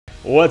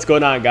What's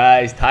going on,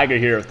 guys? Tiger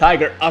here with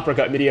Tiger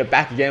Uppercut Media,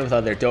 back again with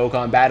another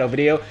Dokkan battle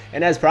video.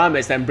 And as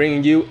promised, I'm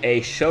bringing you a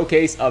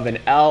showcase of an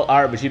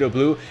LR Vegito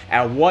Blue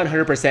at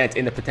 100%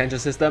 in the potential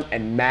system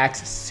and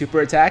max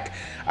super attack.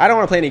 I don't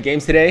want to play any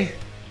games today,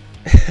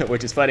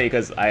 which is funny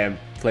because I am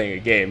playing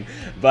a game.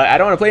 But I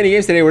don't want to play any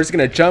games today. We're just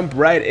going to jump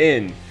right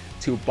in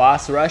to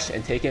boss rush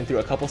and take him through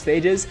a couple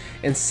stages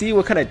and see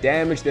what kind of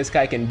damage this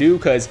guy can do,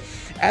 because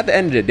at the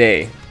end of the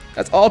day,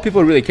 that's all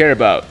people really care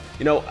about.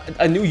 You know,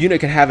 a new unit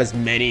can have as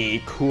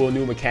many cool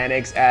new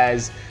mechanics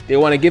as they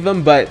want to give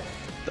them, but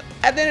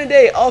at the end of the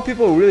day, all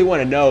people really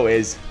want to know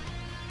is,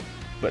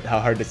 but how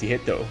hard does he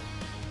hit though?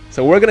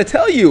 So we're going to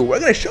tell you,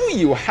 we're going to show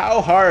you how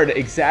hard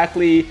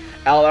exactly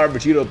LR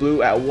Vegito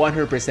Blue at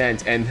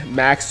 100% and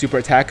max super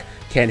attack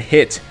can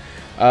hit.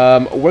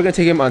 We're going to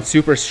take him on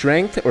super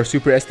strength or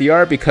super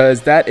SDR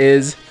because that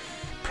is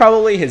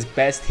probably his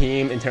best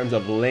team in terms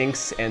of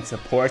links and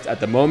supports at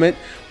the moment.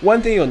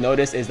 One thing you'll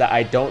notice is that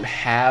I don't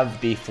have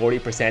the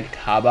 40%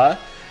 Kaba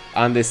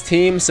on this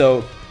team,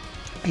 so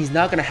he's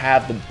not going to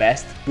have the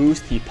best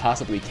boost he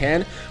possibly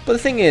can. But the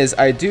thing is,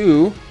 I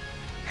do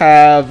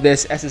have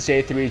this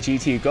SSJ3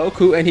 GT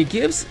Goku, and he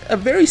gives a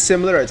very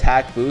similar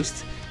attack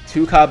boost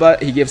to Kaba.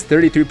 He gives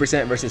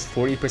 33% versus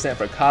 40%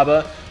 for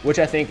Kaba, which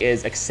I think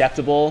is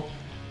acceptable.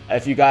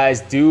 If you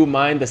guys do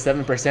mind the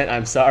 7%,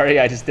 I'm sorry,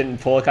 I just didn't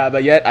pull a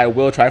Kaba yet. I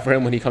will try for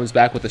him when he comes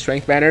back with the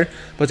strength banner.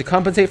 But to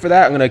compensate for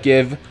that, I'm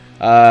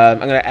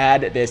gonna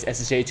add this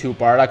SSJ2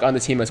 Bardock on the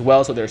team as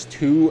well. So there's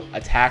 2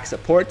 attack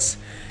supports,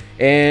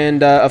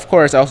 and of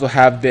course I also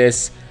have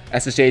this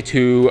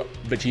SSJ2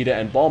 Vegeta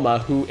and Bulma,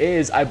 who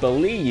is, I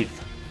believe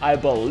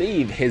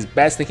his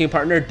best linking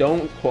partner.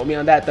 Don't quote me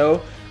on that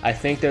though. I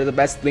think they're the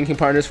best linking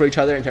partners for each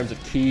other in terms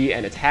of ki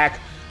and attack,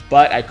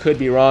 but I could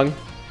be wrong.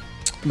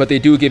 But they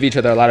do give each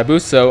other a lot of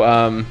boosts, so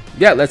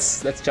yeah,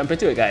 let's jump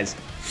into it, guys.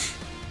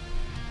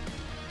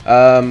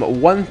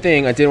 One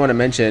thing I did want to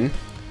mention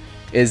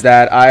is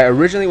that I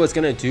originally was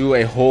going to do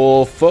a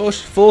whole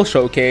full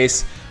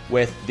showcase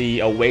with the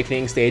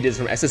awakening stages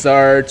from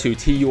SSR to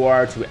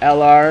TUR to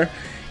LR,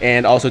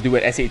 and also do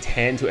an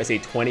SA10 to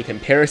SA20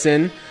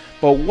 comparison.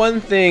 But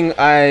one thing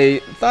I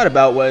thought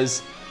about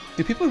was,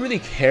 do people really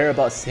care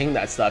about seeing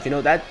that stuff? You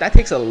know, that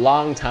takes a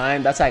long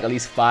time. That's like at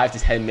least 5 to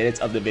 10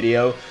 minutes of the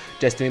video,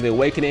 just doing the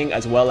awakening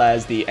as well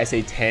as the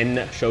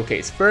SA10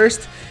 showcase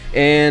first.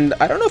 And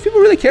I don't know if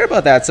people really care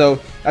about that, so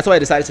that's why I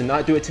decided to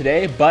not do it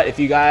today. But if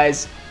you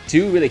guys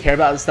do really care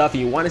about the stuff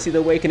and you want to see the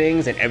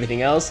awakenings and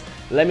everything else,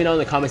 let me know in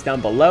the comments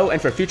down below.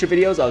 And for future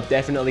videos, I'll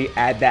definitely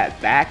add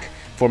that back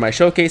for my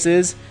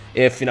showcases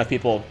if enough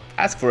people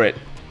ask for it.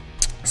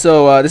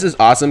 So this is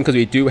awesome because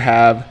we do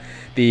have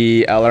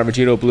the LR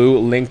Vegito Blue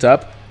linked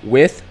up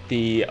with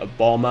the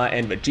Bulma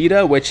and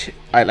Vegeta, which,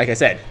 like I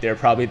said, they're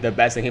probably the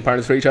best linking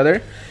partners for each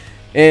other.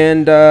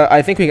 And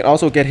I think we can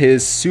also get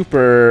his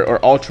super or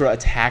ultra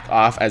attack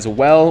off as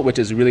well, which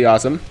is really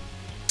awesome.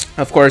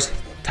 Of course,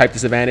 type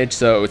disadvantage,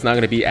 so it's not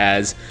going to be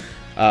as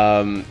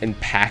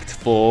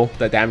impactful.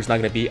 The damage is not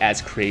going to be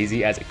as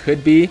crazy as it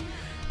could be.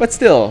 But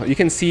still, you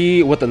can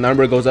see what the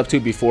number goes up to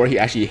before he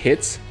actually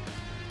hits.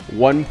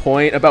 About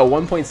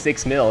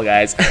 1.6 mil,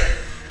 guys.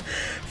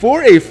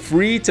 For a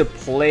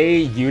free-to-play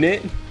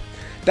unit,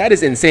 that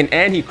is insane.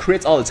 And he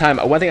crits all the time.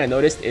 One thing I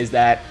noticed is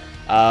that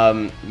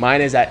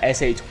mine is at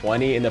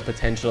SA20 in the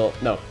potential.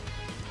 No,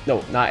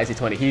 not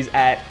SA20. He's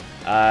at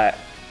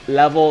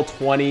level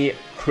 20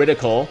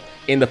 critical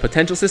in the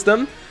potential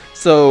system.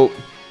 So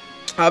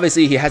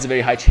obviously he has a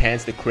very high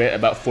chance to crit,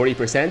 about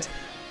 40%.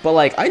 But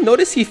like, I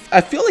noticed I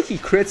feel like he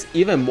crits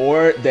even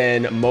more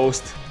than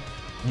most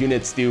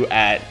units do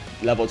at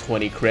level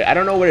 20 crit. I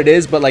don't know what it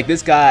is, but like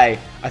this guy,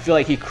 I feel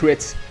like he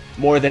crits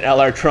more than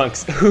LR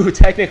Trunks, who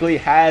technically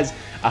has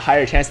a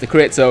higher chance to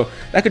crit. So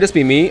that could just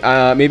be me.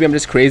 Maybe I'm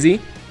just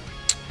crazy,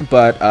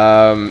 but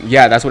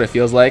yeah, that's what it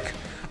feels like.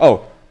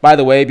 Oh, by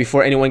the way,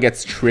 before anyone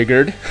gets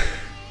triggered,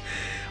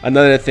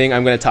 another thing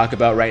I'm going to talk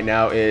about right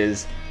now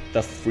is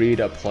the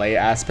free-to-play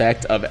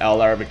aspect of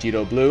LR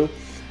Vegito Blue.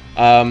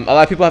 A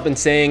lot of people have been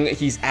saying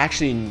he's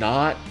actually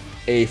not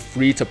a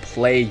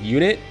free-to-play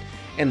unit,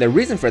 and the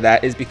reason for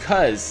that is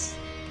because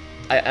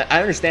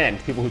I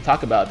understand people who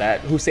talk about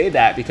that, who say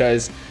that,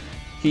 because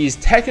he's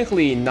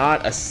technically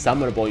not a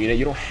summonable unit.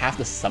 You don't have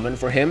to summon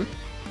for him.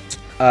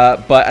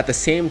 But at the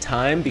same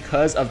time,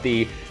 because of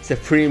the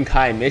Supreme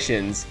Kai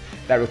missions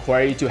that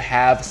require you to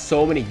have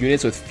so many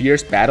units with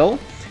Fierce Battle,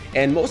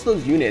 and most of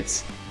those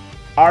units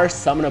are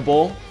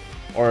summonable,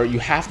 or you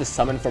have to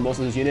summon for most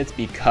of those units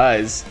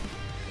because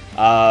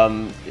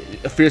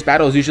Fierce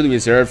Battle is usually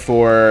reserved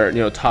for,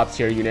 you know, top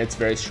tier units,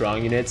 very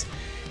strong units.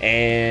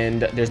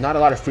 And there's not a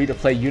lot of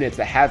free-to-play units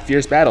that have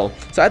Fierce Battle.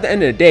 So at the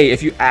end of the day,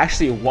 if you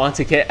actually want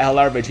to get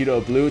LR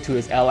Vegito Blue to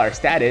his LR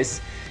status,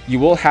 you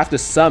will have to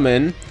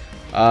summon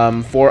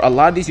for a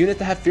lot of these units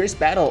that have Fierce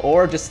Battle,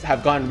 or just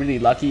have gotten really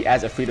lucky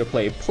as a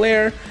free-to-play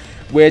player,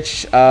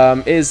 which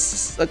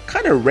is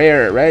kind of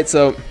rare, right?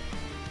 So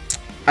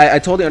I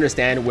totally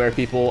understand where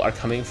people are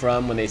coming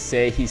from when they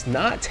say he's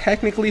not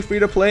technically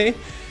free-to-play.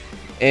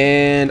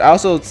 And I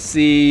also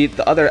see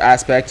the other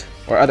aspect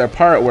or other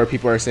part where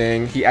people are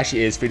saying he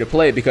actually is free to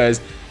play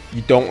because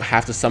you don't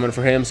have to summon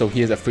for him, so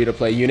he is a free to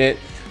play unit.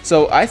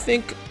 So I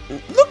think,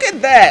 look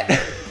at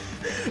that.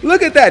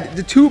 Look at that,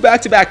 the 2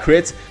 back-to-back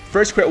crits.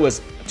 First crit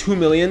was 2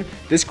 million,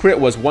 this crit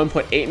was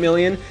 1.8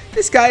 million.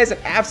 This guy is an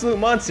absolute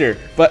monster.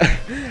 But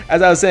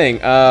as I was saying,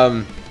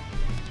 oh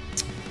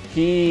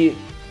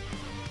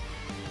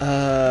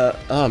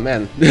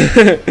man,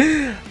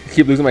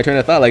 keep losing my train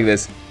of thought like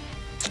this.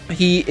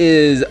 He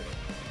is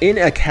in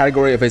a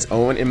category of his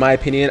own, in my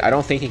opinion. I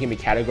don't think he can be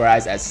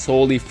categorized as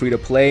solely free to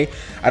play.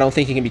 I don't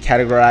think he can be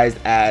categorized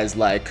as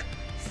like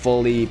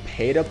fully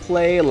pay to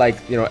play, like,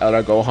 you know,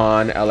 LR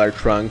Gohan, LR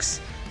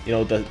Trunks, you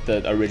know,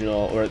 the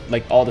original, or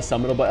like all the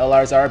summonable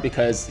LRs are,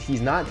 because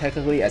he's not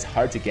technically as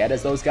hard to get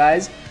as those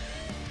guys.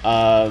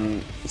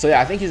 So yeah,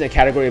 I think he's in a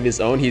category of his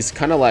own. He's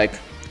kind of like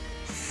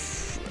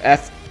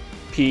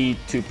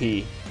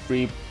F2P,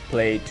 free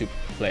play to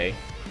play.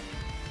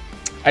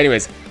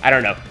 Anyways, I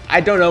don't know. I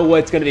don't know what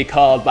it's going to be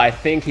called, but I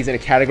think he's in a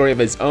category of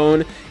his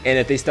own. And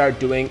if they start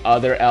doing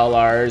other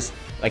LRs,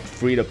 like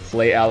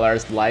free-to-play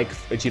LRs like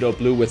Vegito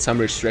Blue with some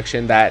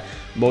restriction that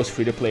most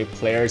free-to-play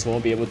players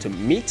won't be able to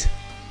meet,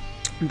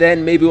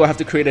 then maybe we'll have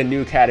to create a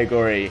new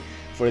category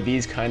for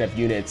these kind of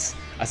units,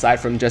 aside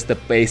from just the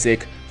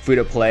basic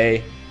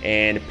free-to-play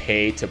and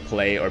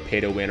pay-to-play or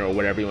pay-to-win or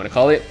whatever you want to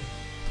call it.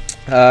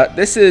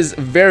 This is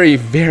very,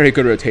 very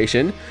good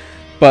rotation.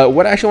 But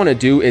what I actually want to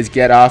do is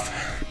get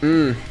off...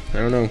 I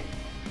don't know.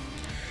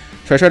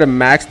 Should I try to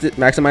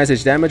maximize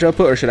his damage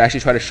output, or should I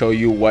actually try to show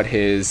you what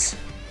his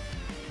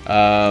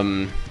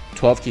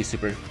 12 key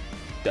super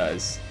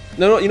does?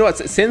 No, you know what?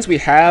 Since we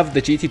have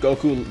the GT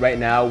Goku right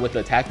now with the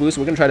attack boost,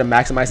 we're going to try to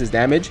maximize his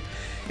damage.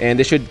 And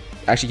this should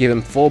actually give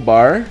him full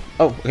bar.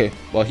 Oh, okay.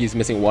 Well, he's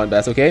missing one, but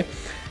that's okay.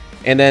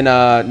 And then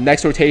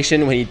next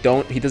rotation, when he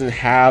doesn't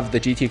have the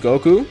GT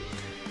Goku,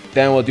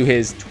 then we'll do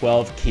his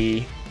 12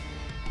 key.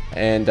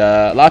 And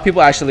a lot of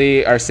people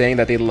actually are saying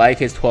that they like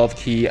his 12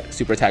 key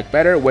super attack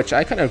better, which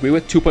I kind of agree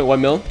with.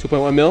 2.1 mil,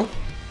 2.1 mil.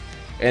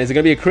 And is it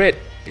going to be a crit?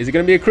 Is it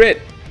going to be a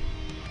crit?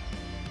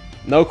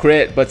 No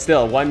crit, but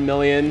still 1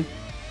 million.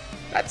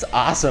 That's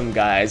awesome,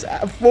 guys.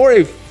 For a,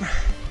 I'm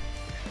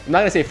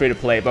not going to say free to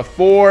play, but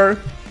for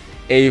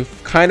a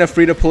kind of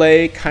free to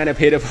play, kind of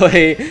pay to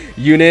play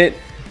unit,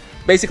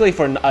 basically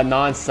for a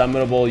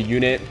non-summonable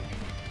unit,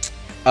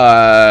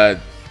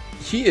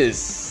 he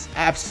is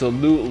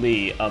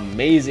absolutely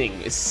amazing.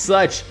 It's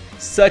such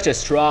a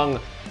strong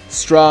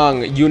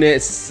unit.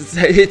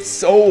 It's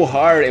so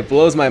hard, it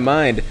blows my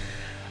mind.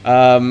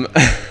 And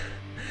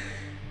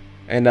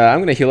I'm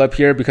gonna heal up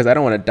here because I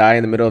don't want to die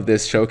in the middle of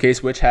this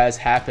showcase, which has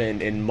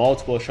happened in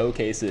multiple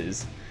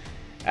showcases,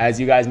 as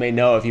you guys may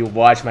know if you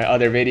watch my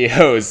other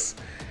videos.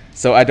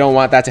 So I don't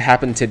want that to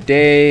happen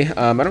today.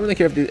 I don't really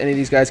care if any of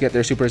these guys get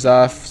their supers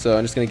off, so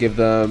I'm just going to give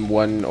them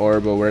 1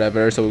 orb or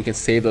whatever, so we can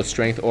save those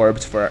strength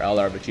orbs for our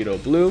LR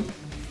Vegito Blue.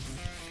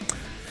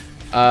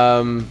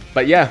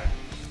 But yeah,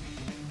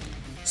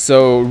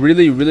 so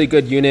really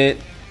good unit.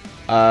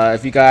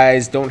 If you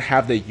guys don't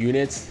have the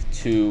units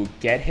to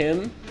get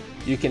him,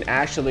 you can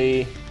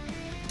actually,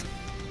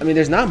 I mean,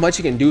 there's not much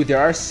you can do. There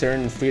are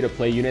certain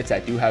free-to-play units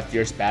that do have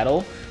Fierce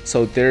Battle,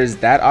 so there's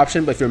that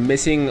option. But if you're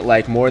missing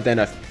like more than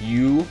a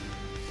few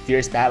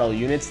Fierce Battle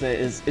units,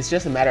 then it's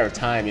just a matter of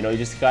time. You know, you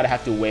just gotta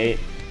have to wait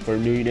for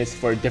new units,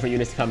 for different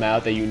units to come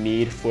out that you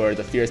need for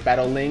the Fierce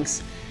Battle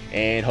links,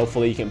 and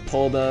hopefully you can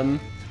pull them,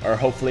 or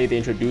hopefully they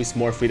introduce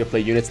more free-to-play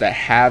units that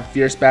have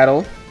Fierce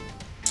Battle.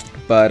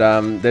 But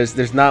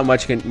there's not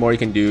much more you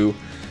can do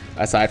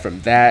aside from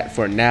that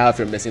for now. If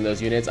you're missing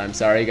those units, I'm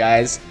sorry,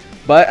 guys.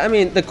 But I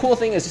mean, the cool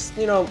thing is just,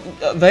 you know,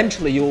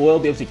 eventually you will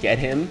be able to get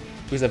him,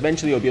 because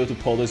eventually you'll be able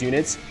to pull those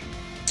units.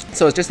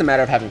 So it's just a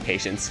matter of having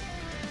patience.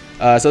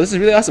 So this is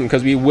really awesome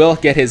because we will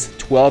get his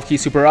 12 key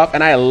super off,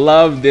 and I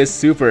love this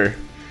super.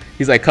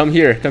 He's like, come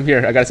here,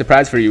 I got a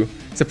surprise for you.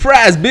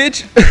 Surprise,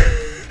 bitch!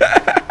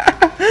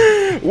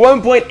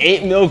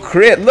 1.8 mil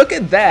crit, look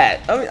at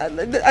that. I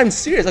mean, I'm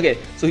serious. Okay,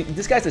 so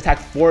this guy's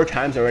attacked 4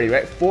 times already,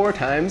 right? 4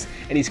 times,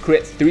 and he's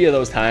crit 3 of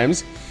those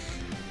times.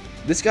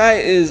 This guy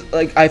is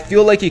like, I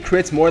feel like he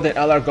crits more than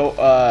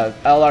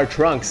LR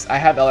Trunks. I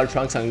have LR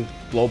Trunks on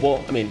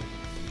global. I mean,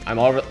 I'm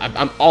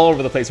all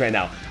over the place right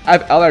now. I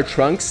have LR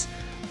Trunks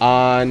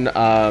on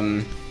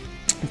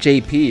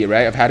JP,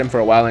 right? I've had him for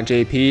a while on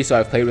JP, so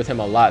I've played with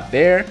him a lot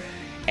there,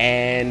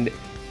 and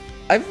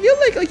I feel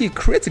like he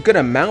crits a good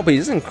amount, but he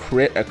doesn't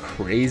crit a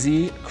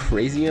crazy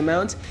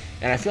amount.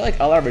 And I feel like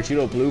LR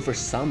Vegito Blue for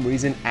some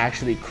reason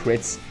actually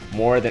crits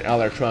more than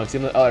LR Trunks,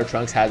 even though LR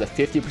Trunks has a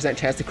 50%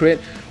 chance to crit,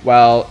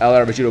 while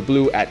LR Vegito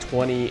Blue at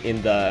 20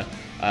 in the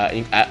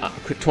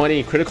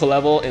 20 critical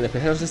level in the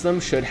potential system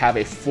should have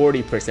a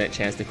 40%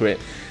 chance to crit.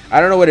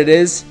 I don't know what it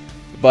is,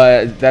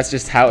 but that's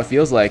just how it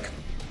feels like.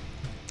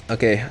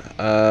 Okay,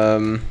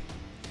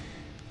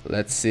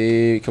 let's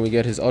see. Can we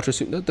get his Ultra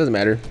Super? No, it doesn't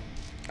matter.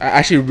 I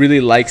actually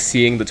really like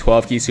seeing the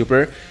 12 key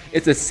super.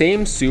 It's the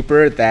same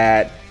super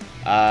that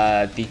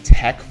the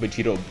Tech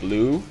Vegito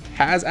Blue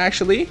has,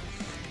 actually.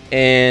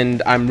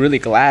 And I'm really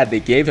glad they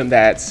gave him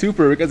that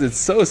super because it's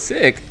so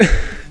sick.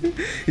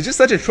 He's just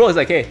such a troll. He's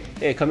like,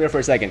 hey, come here for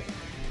a second.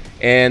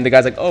 And the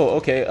guy's like, oh,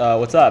 okay,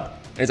 what's up?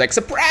 And he's like,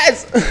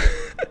 surprise!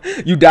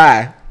 You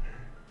die.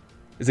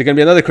 Is it gonna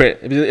be another crit?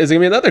 Is it gonna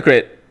be another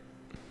crit?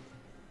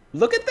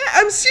 Look at that!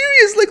 I'm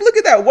serious. Like, look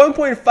at that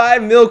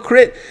 1.5 mil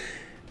crit.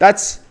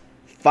 That's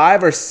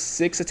 5 or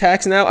 6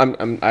 attacks now.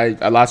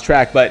 I lost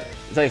track, but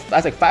it's like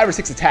that's like 5 or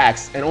 6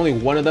 attacks, and only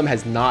one of them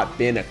has not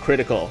been a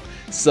critical.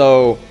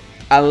 So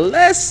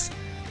unless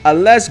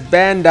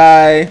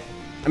Bandai,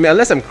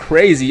 unless I'm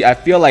crazy, I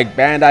feel like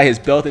Bandai has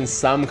built in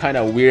some kind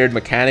of weird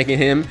mechanic in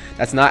him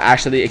that's not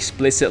actually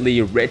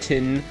explicitly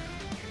written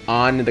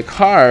on the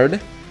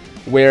card,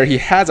 where he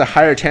has a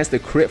higher chance to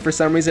crit for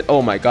some reason.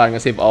 Oh my god, I'm gonna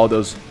save all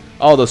those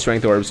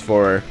strength orbs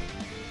for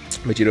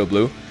Vegito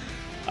Blue.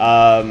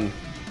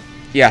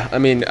 Yeah, I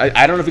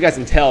don't know if you guys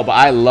can tell, but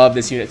I love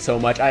this unit so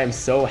much. I am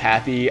so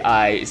happy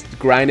I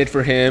grinded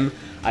for him.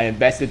 I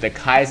invested the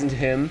Kais into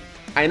him.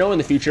 I know in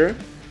the future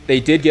they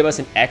did give us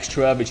an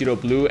extra Vegito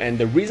Blue, and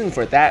the reason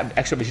for that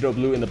extra Vegito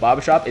Blue in the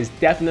Baba Shop is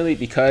definitely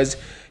because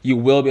you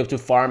will be able to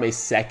farm a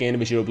second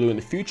Vegito Blue in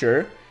the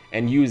future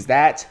and use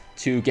that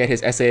to get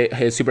his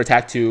super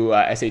attack to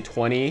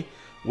SA20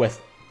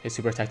 with his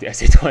super attack to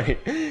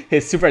SA20,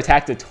 his super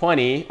attack to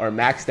 20 or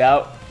maxed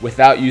out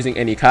without using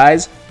any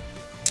Kais.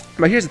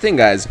 But here's the thing,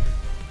 guys.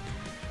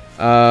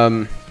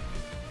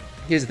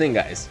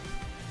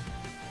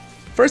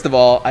 First of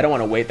all, I don't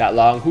want to wait that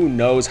long. Who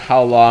knows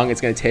how long it's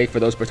going to take for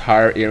those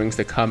Patara earrings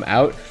to come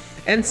out?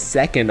 And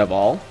second of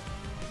all,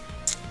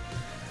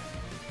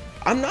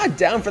 I'm not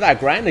down for that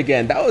grind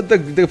again. That was the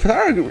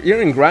Patara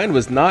earring grind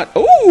was not.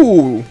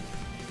 Ooh,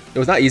 it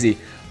was not easy.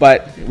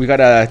 But we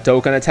got a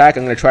Dokkan attack.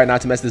 I'm going to try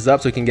not to mess this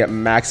up so we can get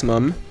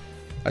maximum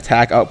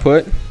attack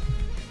output.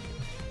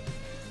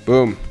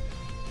 Boom.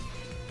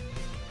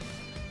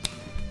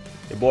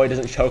 Your boy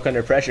doesn't choke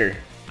under pressure.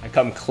 I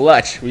come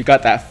clutch. We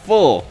got that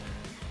full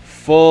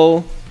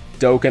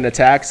Dokkan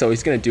attack. So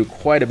he's going to do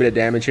quite a bit of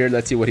damage here.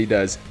 Let's see what he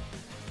does.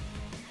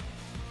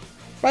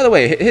 By the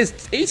way,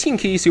 his 18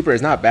 key super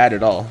is not bad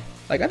at all.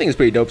 Like, I think it's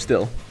pretty dope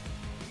still.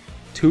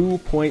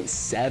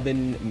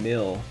 2.7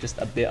 mil. Just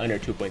a bit under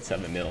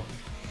 2.7 mil.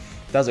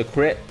 If that was a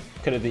crit,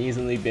 could have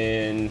easily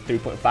been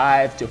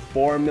 3.5 to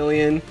 4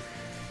 million.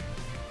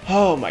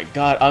 Oh my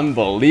god,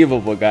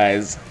 unbelievable,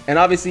 guys. And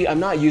obviously, I'm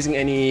not using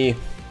any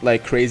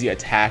like crazy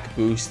attack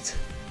boost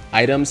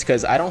items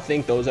because I don't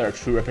think those are a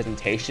true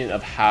representation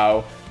of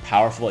how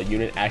powerful a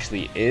unit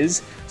actually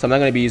is. So I'm not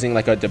going to be using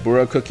like a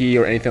Dabura cookie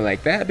or anything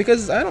like that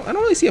because I don't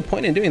really see a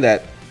point in doing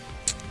that.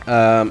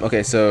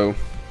 Okay, so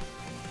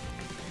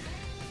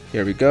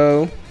here we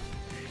go.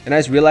 And I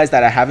just realized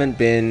that I haven't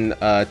been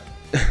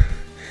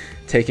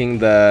taking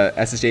the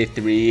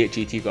SSJ3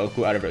 GT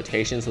Goku out of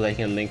rotation so that I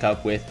can link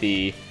up with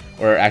the,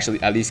 or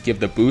actually at least give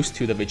the boost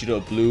to the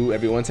Vegito Blue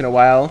every once in a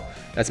while.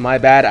 That's my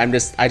bad. I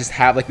just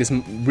have like this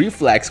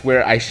reflex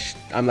where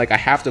I'm like I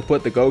have to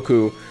put the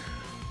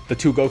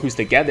two Gokus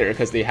together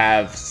because they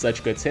have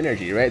such good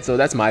synergy, right? So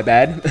that's my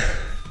bad.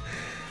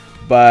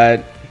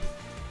 But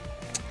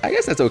I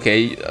guess that's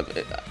okay.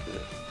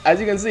 As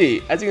you can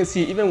see,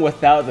 even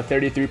without the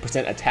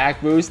 33%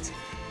 attack boost,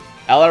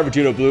 LR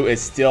Vegito Blue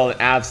is still an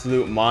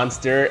absolute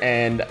monster.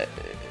 And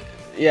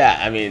yeah,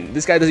 I mean,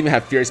 this guy doesn't even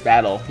have Fierce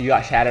Battle. He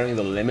got Shattering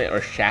the Limit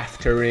or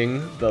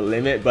Shaftering the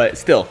Limit, but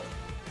still,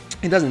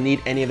 he doesn't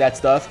need any of that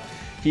stuff.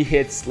 He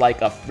hits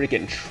like a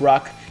freaking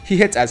truck. He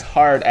hits as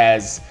hard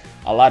as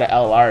a lot of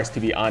LRs, to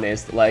be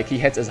honest. Like, he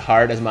hits as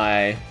hard as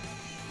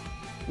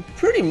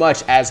pretty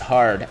much as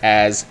hard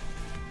as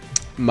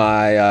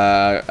my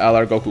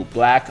LR Goku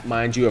Black.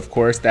 Mind you, of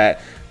course,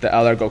 that the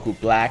LR Goku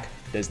Black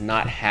does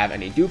not have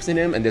any dupes in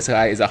him, and this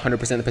guy is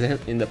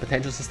 100% in the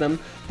potential system.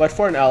 But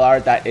for an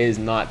LR, that is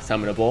not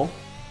summonable.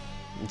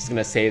 I'm just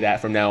gonna say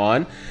that from now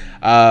on.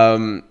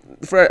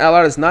 For an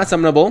LR that's not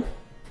summonable,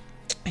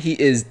 he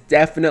is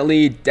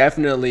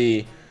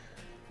definitely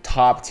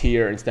top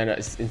tier in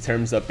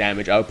terms of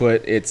damage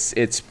output.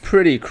 It's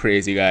pretty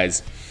crazy,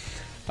 guys.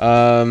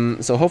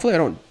 So hopefully I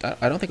don't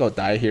think I'll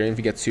die here if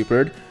he gets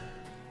supered.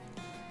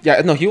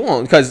 Yeah, no, he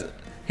won't, because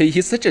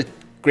he's such a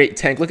great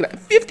tank. Look at that,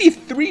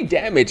 53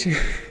 damage.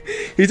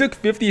 He took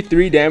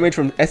 53 damage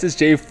from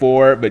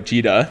SSJ4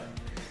 Vegeta,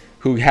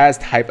 who has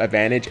type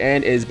advantage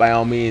and is by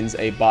all means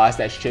a boss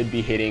that should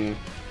be hitting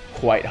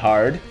quite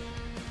hard.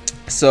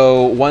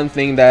 So one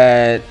thing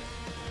that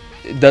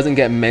doesn't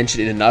get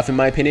mentioned enough, in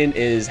my opinion,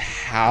 is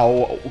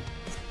how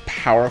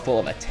powerful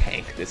of a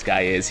tank this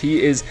guy is.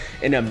 He is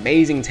an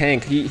amazing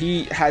tank.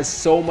 He has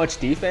so much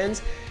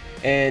defense,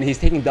 and he's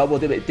taking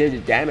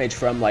double-digit damage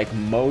from like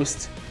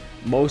most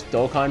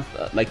Dokkan,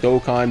 like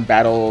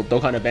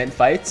Dokkan event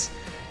fights.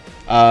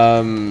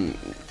 Oh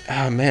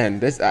man,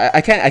 this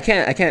I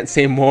can't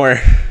say more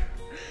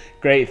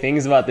great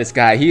things about this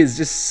guy. He is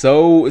just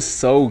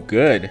so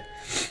good.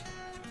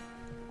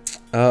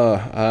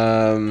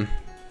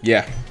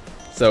 Yeah.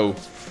 So,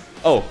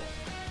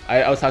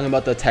 I was talking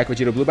about the Tech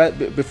Vegito Blue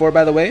before,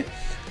 by the way.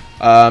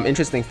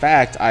 Interesting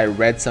fact, I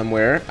read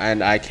somewhere,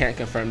 and I can't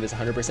confirm this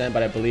 100%,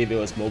 but I believe it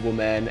was Mobile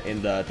Man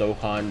in the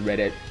Dokkan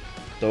Reddit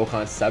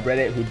Dokkan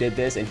subreddit who did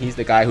this, and he's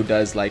the guy who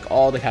does like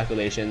all the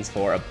calculations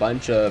for a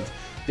bunch of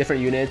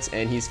different units,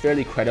 and he's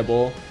fairly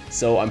credible,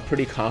 so I'm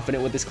pretty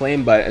confident with this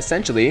claim. But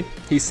essentially,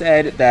 he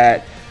said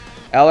that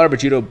LR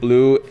Vegito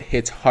Blue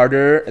hits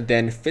harder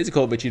than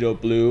physical Vegito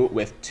Blue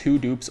with 2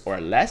 dupes or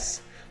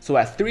less. So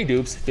at 3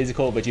 dupes,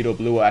 physical Vegito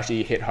Blue will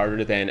actually hit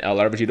harder than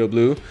LR Vegito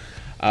Blue.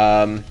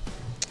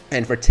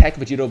 And for Tech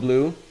Vegito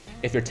Blue,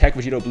 if your Tech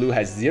Vegito Blue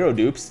has 0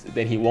 dupes,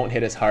 then he won't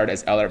hit as hard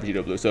as LR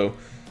Vegito Blue. So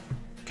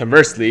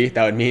conversely,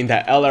 that would mean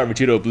that LR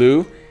Vegito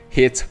Blue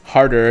hits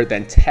harder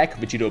than Tech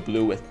Vegito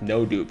Blue with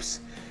no dupes,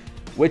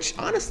 which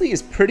honestly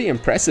is pretty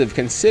impressive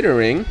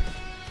considering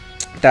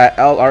that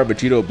LR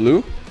Vegito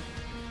Blue,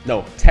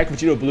 no, Tech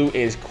Vegito Blue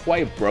is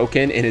quite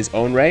broken in his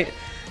own right.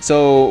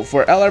 So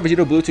for LR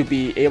Vegito Blue to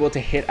be able to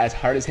hit as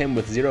hard as him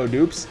with 0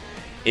 dupes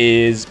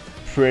is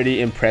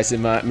pretty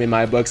impressive in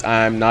my books.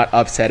 I'm not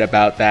upset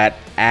about that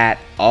at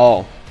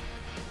all.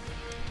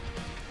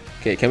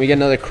 Okay, can we get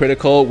another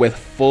critical with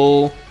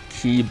full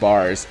key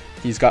bars?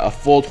 He's got a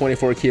full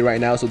 24 key right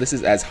now, so this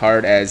is as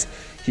hard as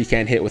he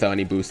can hit without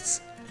any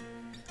boosts.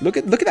 Look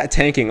at that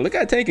tanking. Look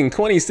at that tanking.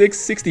 26,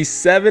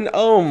 67.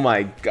 Oh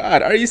my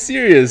god, are you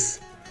serious?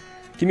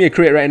 Give me a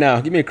crit right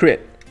now. Give me a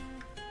crit.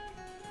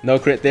 No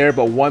crit there,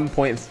 but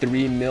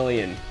 1.3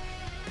 million.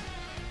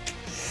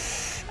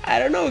 I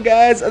don't know,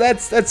 guys.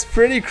 That's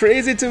pretty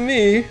crazy to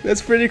me.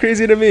 That's pretty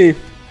crazy to me.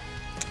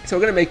 So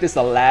we're gonna make this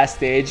the last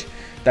stage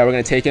that we're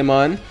gonna take him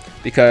on,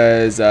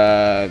 because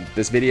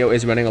this video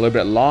is running a little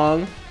bit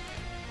long,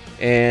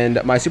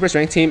 and my super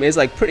strength team is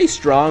like pretty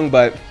strong,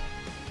 but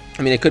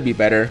I mean it could be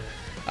better.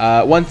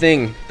 One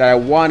thing that I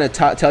want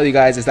to tell you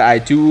guys is that I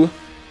do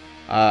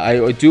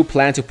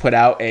plan to put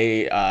out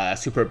a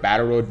Super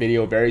Battle Road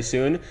video very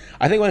soon.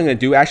 I think what I'm going to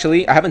do,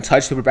 actually, I haven't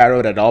touched Super Battle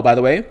Road at all, by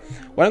the way.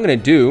 What I'm going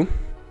to do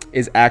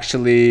is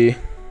actually,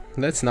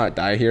 let's not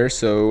die here,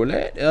 so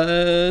let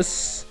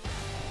us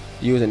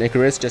use an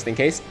Icarus just in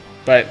case.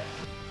 But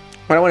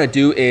what I want to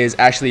do is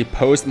actually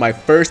post my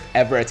first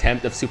ever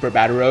attempt of Super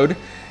Battle Road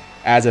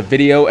as a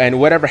video, and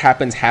whatever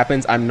happens,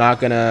 happens. I'm not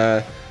going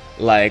to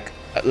like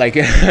I'm not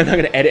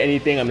gonna edit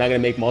anything. I'm not gonna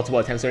make multiple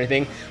attempts or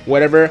anything.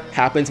 Whatever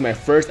happens, my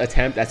first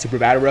attempt at Super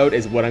Battle Road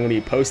is what I'm gonna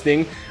be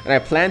posting. And I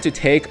plan to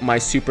take my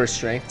super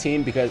strength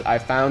team, because I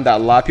found that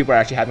a lot of people are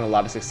actually having a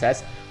lot of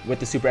success with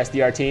the super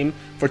SDR team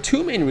for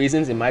 2 main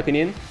reasons, in my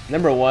opinion.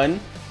 Number 1,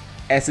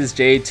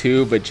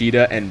 SSJ2,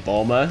 Vegeta, and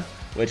Bulma,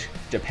 which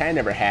Japan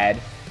never had.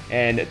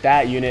 And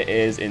that unit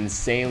is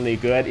insanely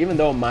good, even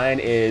though mine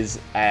is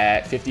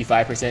at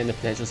 55% in the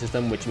potential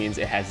system, which means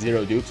it has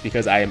 0 dupes,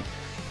 because I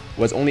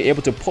was only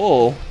able to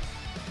pull.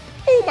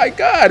 Oh my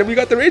god, we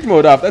got the rage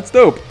mode off. That's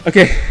dope.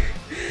 Okay,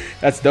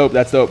 that's dope.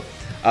 That's dope.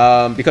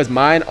 Because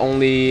mine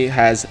only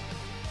has,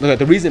 look,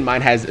 the reason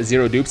mine has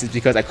 0 dupes is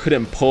because I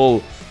couldn't pull,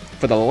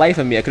 for the life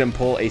of me, I couldn't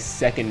pull a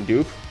second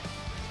dupe,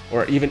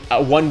 or even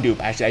 1 dupe.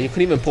 Actually, I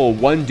couldn't even pull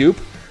 1 dupe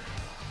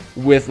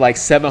with like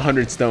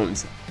 700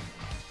 stones.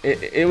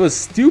 It was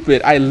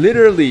stupid. I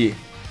literally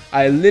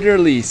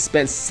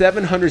spent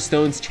 700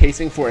 stones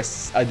chasing for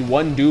a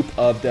 1 dupe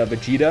of the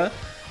Vegeta,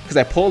 because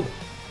I pulled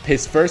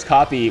his first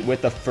copy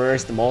with the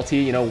first multi,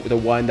 you know, the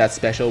one that's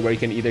special where you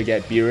can either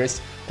get Beerus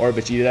or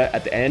Vegeta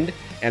at the end.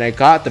 And I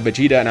got the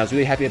Vegeta, and I was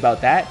really happy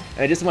about that.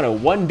 And I just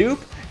wanted 1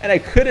 dupe, and I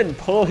couldn't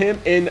pull him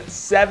in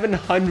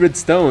 700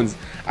 stones.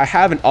 I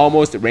have an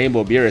almost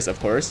rainbow Beerus, of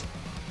course.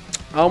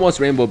 Almost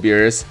rainbow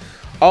Beerus.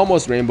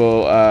 Almost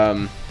rainbow,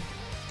 oh,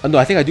 no,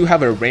 I think I do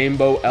have a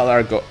rainbow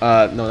LR,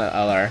 no, not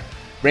LR.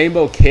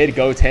 Rainbow Kid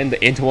Goten,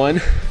 the int one.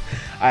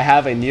 I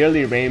have a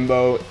nearly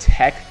rainbow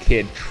Tech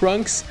Kid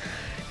Trunks,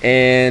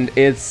 and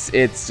it's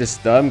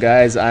just dumb,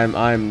 guys.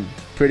 I'm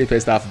pretty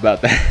pissed off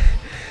about that.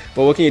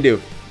 But what can you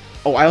do?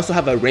 Oh, I also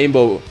have a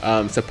rainbow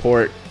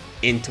support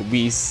int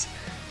Whis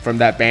from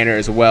that banner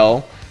as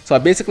well. So I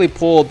basically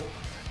pulled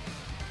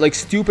like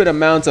stupid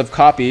amounts of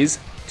copies,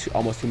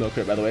 almost 2 mil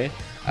crit, by the way.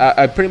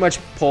 I pretty much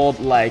pulled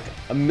like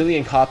 1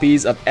 million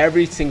copies of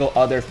every single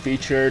other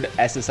featured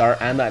SSR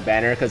and that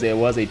banner, because it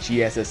was a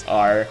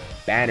GSSR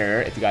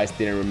banner, if you guys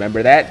didn't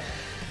remember that.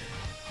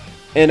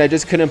 And I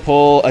just couldn't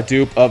pull a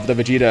dupe of the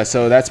Vegeta,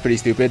 so that's pretty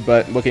stupid,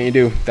 but what can you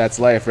do? That's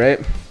life, right?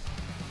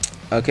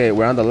 Okay,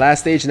 we're on the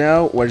last stage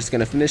now. We're just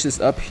gonna finish this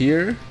up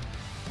here.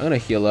 I'm gonna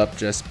heal up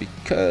just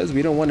because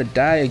we don't want to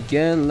die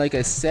again. Like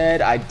I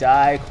said, I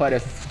die I've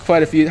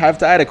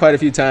died quite a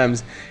few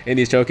times in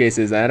these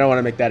showcases, and I don't want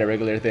to make that a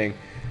regular thing.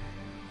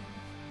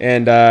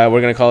 And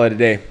we're gonna call it a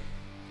day.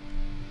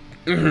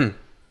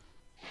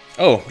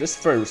 Oh, just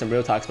for some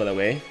real talks, by the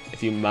way,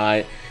 if you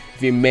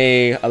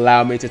may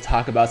allow me to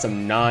talk about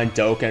some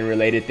non-Dokkan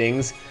related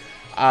things.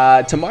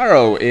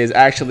 Tomorrow is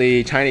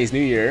actually Chinese New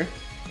Year,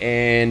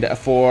 and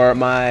for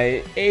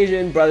my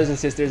Asian brothers and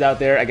sisters out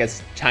there, I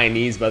guess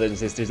Chinese brothers and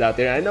sisters out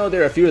there, I know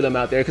there are a few of them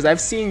out there because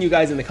I've seen you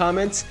guys in the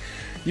comments.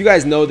 You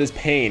guys know this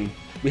pain.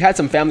 We had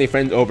some family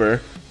friends over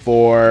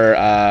for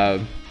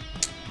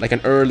like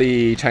an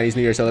early Chinese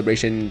New Year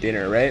celebration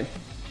dinner, right?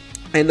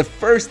 And the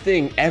first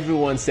thing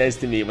everyone says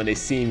to me when they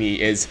see me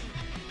is,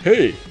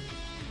 "Hey,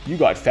 you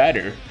got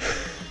fatter."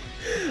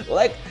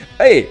 Like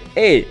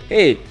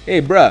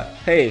bruh,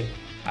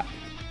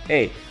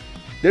 hey,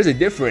 there's a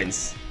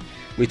difference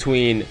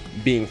between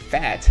being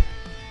fat.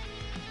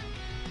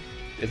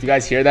 If you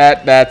guys hear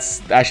that,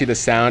 that's actually the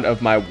sound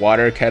of my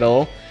water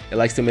kettle. It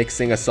likes to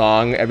sing a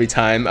song every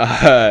time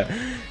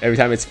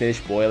it's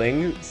finished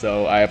boiling.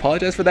 So I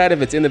apologize for that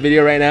if it's in the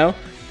video right now.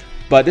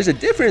 But there's a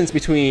difference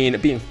between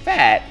being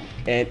fat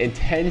and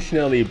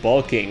intentionally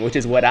bulking, which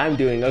is what I'm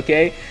doing,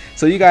 okay?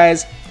 So you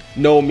guys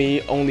know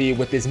me only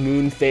with this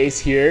moon face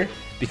here,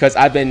 because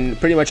I've been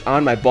pretty much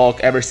on my bulk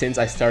ever since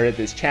I started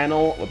this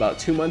channel about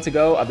 2 months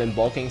ago. I've been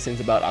bulking since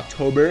about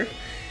October.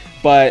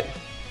 But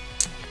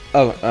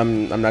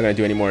I'm not gonna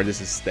do any more. This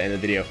is the end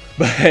of the video.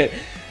 But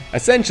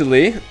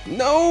essentially,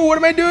 no, what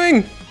am I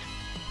doing?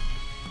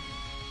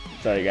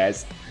 Sorry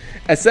guys.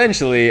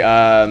 Essentially,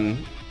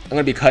 I'm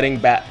gonna be cutting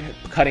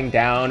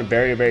down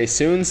very, very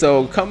soon.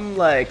 So come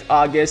like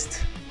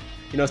August,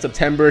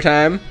 September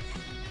time,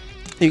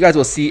 you guys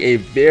will see a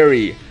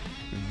very,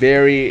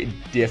 very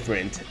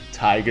different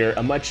Tiger,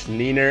 a much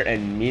leaner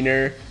and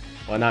meaner.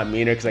 Well, not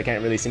meaner because I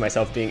can't really see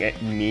myself being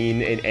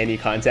mean in any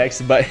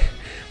context, but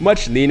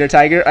much leaner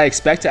Tiger. I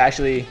expect to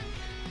actually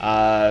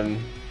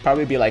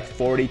probably be like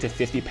 40 to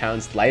 50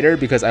 pounds lighter,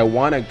 because I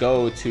want to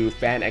go to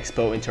Fan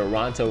Expo in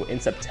Toronto in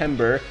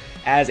September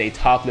as a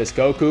topless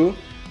Goku.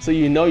 So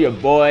your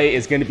boy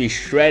is going to be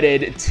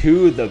shredded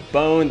to the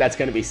bone. That's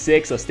going to be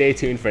sick, so stay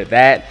tuned for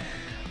that.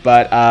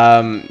 But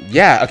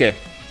yeah, okay,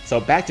 so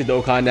back to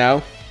Dokkan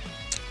now.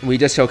 We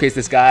just showcased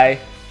this guy.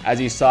 As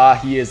you saw,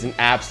 he is an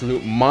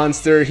absolute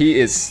monster. He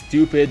is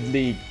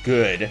stupidly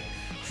good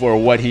for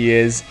what he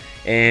is.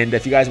 And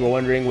if you guys were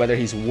wondering whether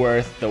he's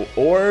worth the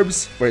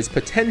orbs for his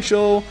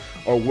potential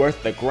or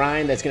worth the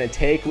grind that's going to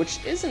take,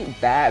 which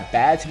isn't that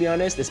bad to be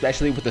honest,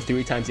 especially with the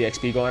 3 times the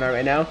XP going on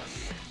right now,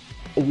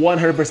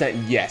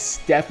 100%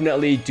 yes,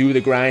 definitely do the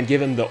grind. Give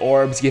him the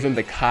orbs, give him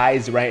the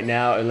Kais right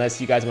now,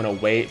 unless you guys want to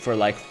wait for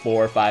like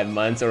 4 or 5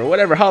 months or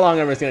whatever, how long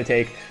ever it's going to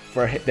take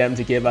for them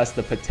to give us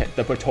the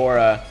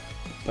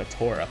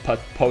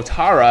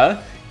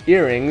Potara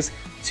earrings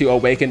to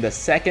awaken the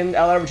second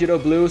LR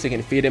Vegito Blue, so you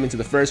can feed him into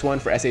the first one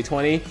for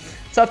SA20.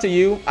 It's up to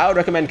you. I would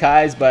recommend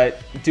Kais,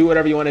 but do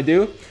whatever you want to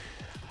do.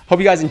 Hope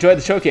you guys enjoyed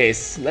the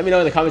showcase. Let me know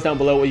in the comments down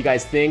below what you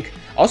guys think.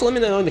 Also, let me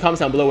know in the comments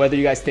down below whether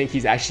you guys think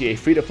he's actually a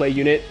free-to-play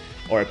unit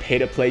or a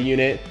pay-to-play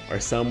unit or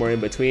somewhere in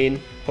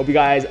between. Hope you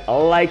guys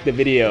like the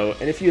video.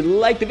 And if you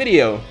like the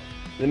video,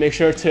 then make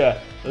sure to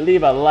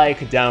leave a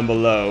like down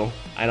below.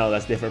 I know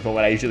that's different from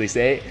what I usually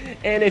say.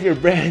 And if you're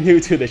brand new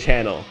to the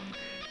channel,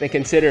 then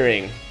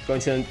considering going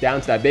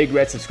down to that big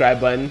red subscribe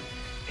button,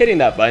 hitting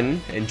that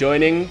button, and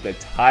joining the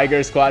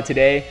Tiger Squad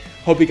today.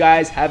 Hope you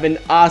guys have an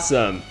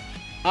awesome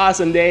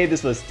day.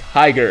 This was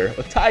Tiger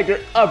with Tiger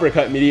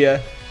Uppercut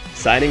Media,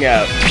 signing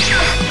out.